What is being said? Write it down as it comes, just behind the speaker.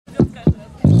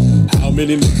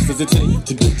many minutes does it take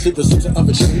to get to the center of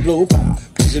a cherry blow pop?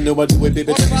 Cause you know I do it,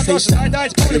 baby, take stop.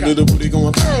 Your little booty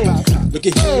going pop, pop, pop. Look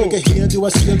at here, do I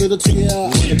see a little tear?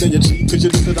 And then you cheat, cause you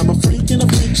know that I'm a freak and I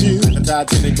freak you. A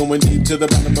Titanic going deep to the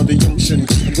bottom of the ocean.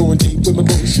 I'm going deep with my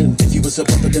motion. If you was a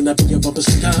bumper, then I'd be a bumper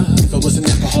sticker. If I was an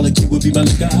alcoholic, you would be my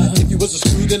liquor. If you was a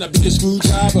screw, then I'd be a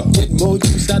screwdriver. Get more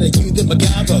use out of you than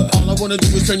MacGyver. All I wanna do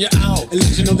is turn you out and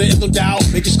let you know there's no doubt.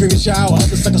 Make you scream and shout,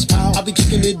 other suckers pout. I'll be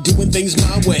kicking it, doing things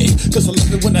my way. Cause I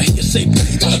love it when I hear you say,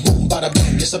 bada boom, bada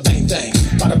bang, it's a bang thing.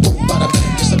 Bada boom, bada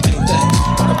bang, it's a bang thing.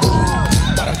 Bada boom,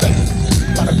 bada bang.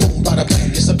 Bada boom, bada bang,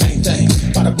 it's a bang thing.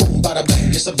 Bada boom, bada bang,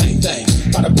 it's a bang thing.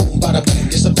 Bada boom, bada bang,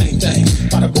 it's a bang thing.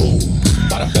 Bada boom,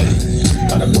 bada bang.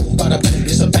 Bada boom, bada bang,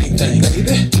 it's a bang thing,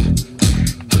 baby.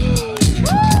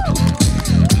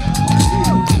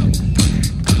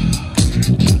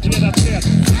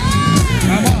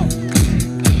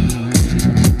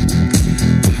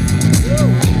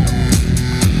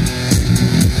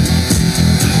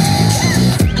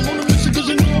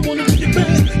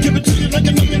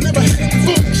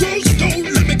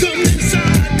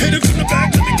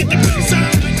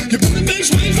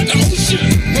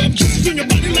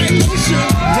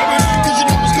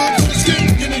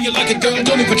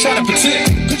 Try to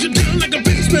pretend, cause you're down like a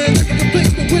basement. Like a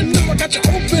basement window, I got you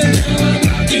open. I'm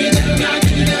knocking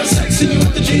you down, sexing you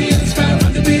with the G. It's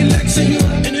 500 be Lexing you.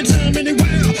 Anytime,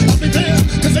 anywhere, I'll be there.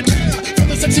 Cause I care for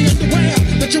the sexy underwear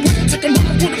that you wear. Take them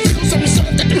off when it feels so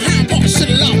soft. That can hide all the shit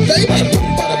along, baby. Bada boom,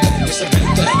 bada bang, it's a bang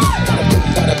thing. Bada boom,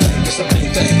 bada bang, it's a bang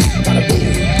thing. Bada boom,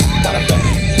 bada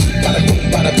bang. Bada boom,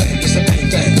 bada bang, it's a bang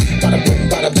thing. Bada boom,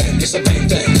 bada bang, it's a bang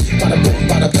thing. Bada boom,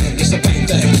 bada bang, it's a bang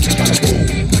thing. Bada boom,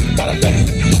 bada bang.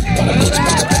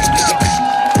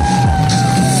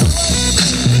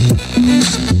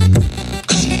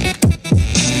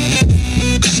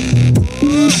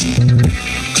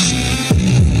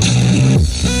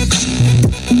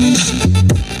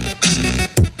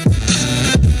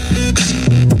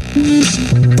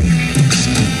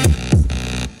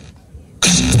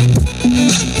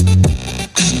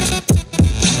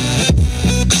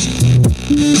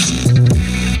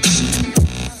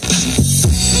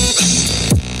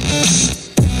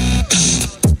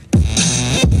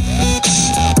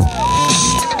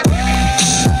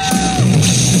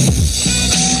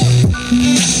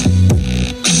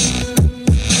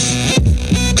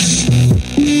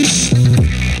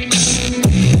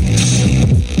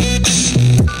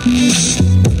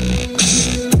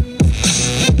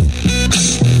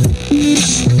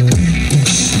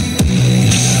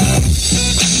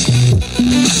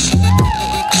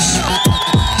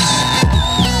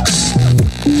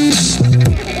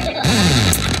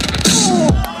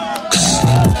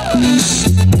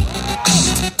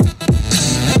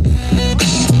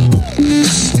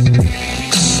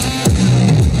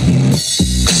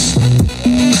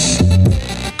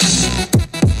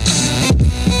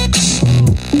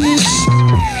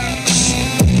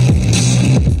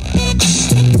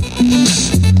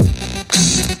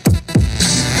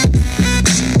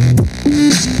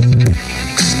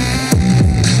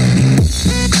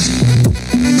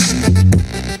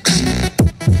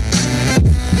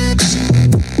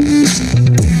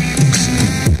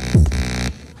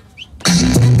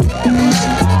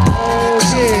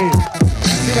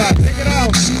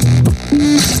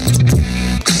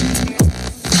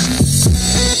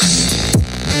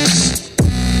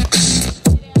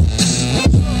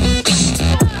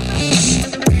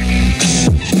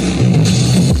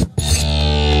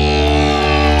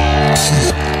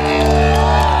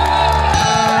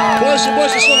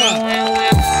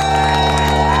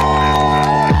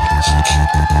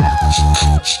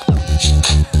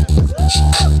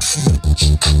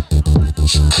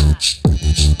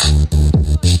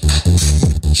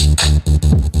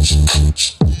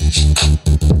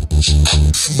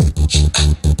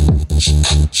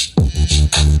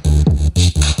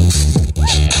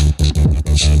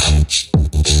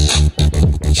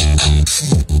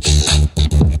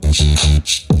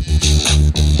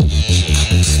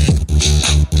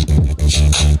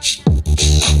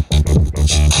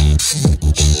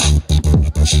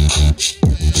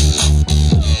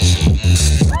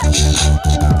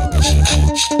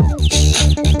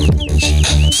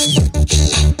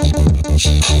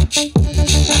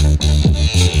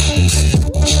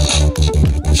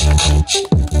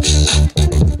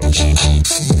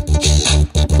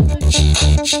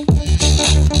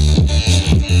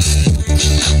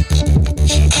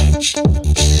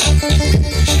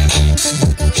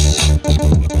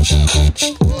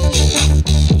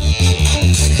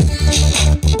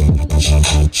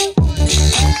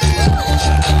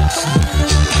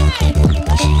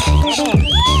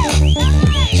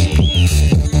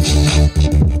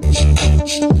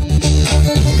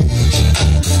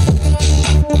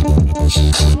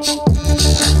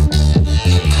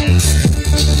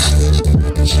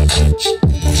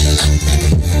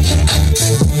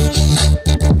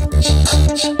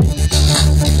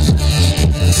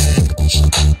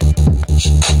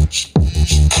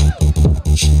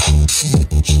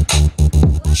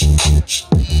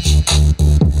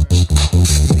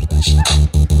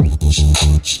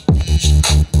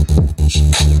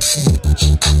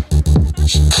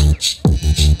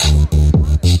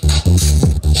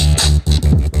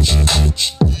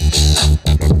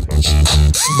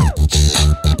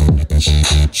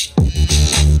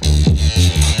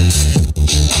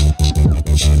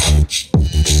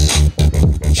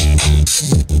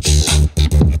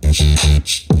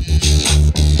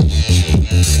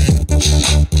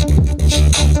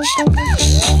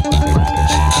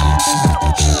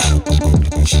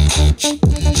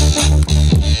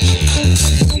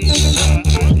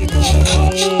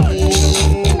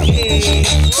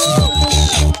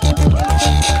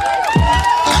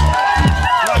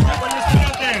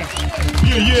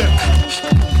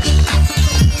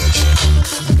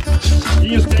 И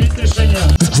есть решение.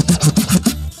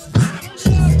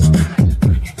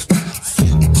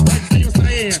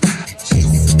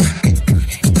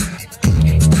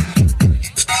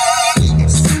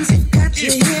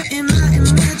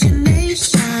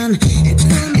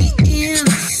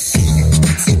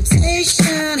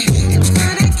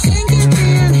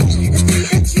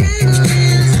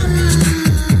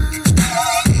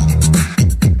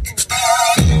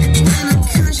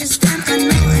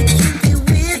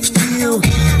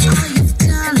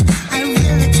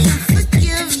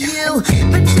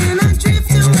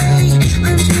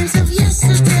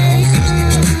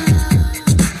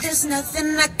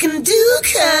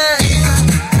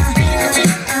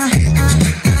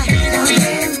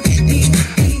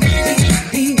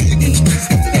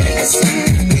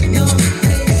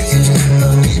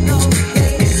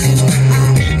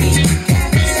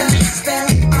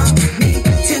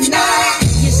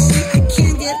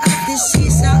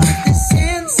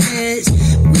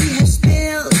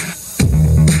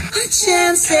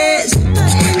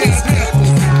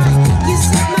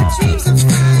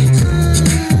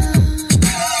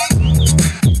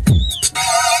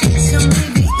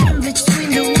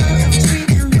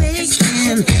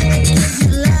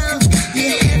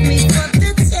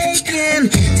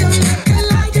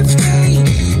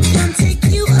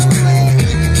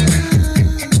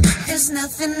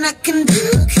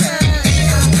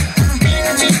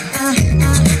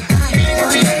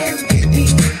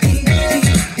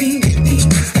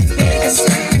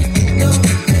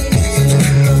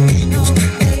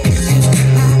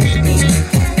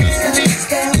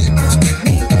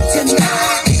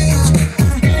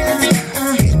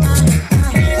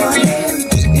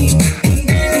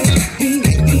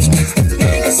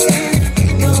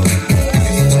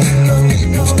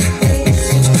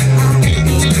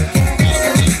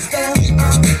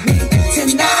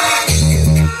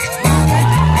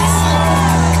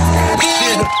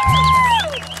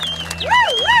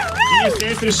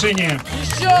 Решение.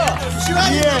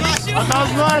 Есть!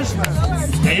 Однозначно!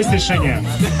 У меня есть решение.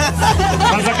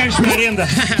 У нас заканчивается аренда.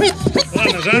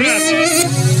 Ладно, жара.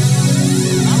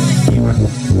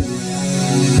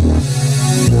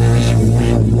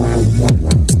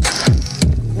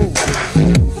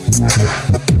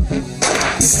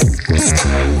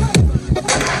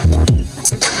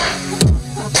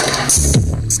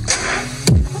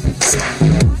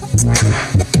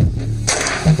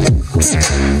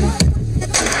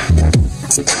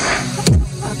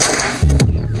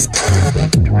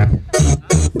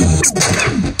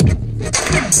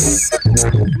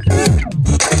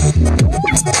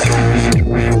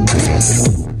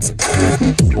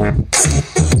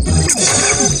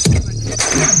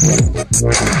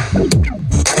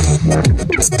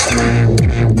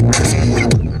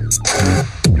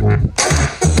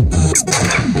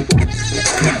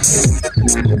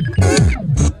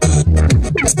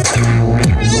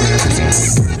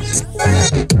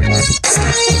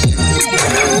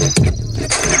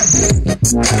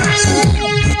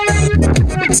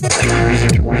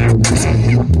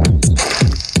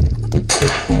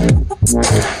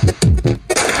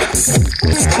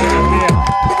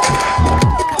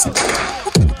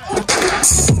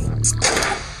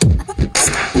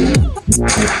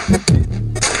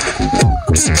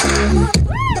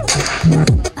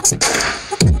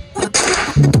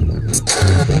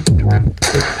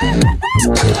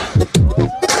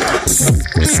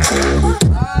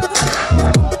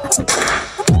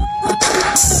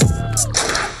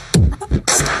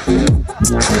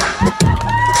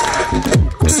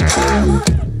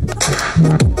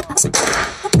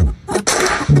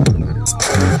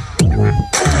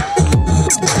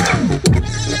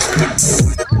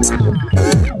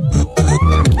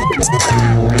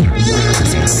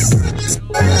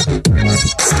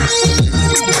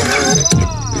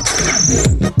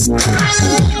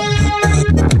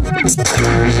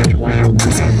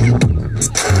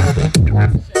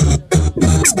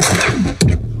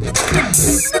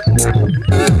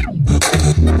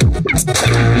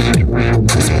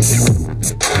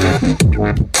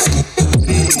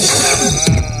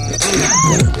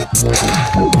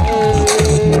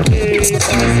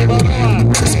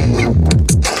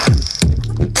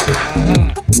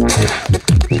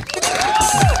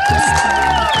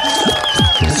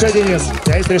 Денис, у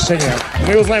тебя есть решение.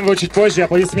 Мы узнаем его чуть позже.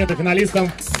 Аплодисменты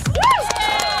финалистам.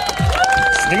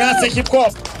 Номинация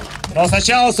хип-хоп. Но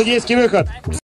сначала судейский выход.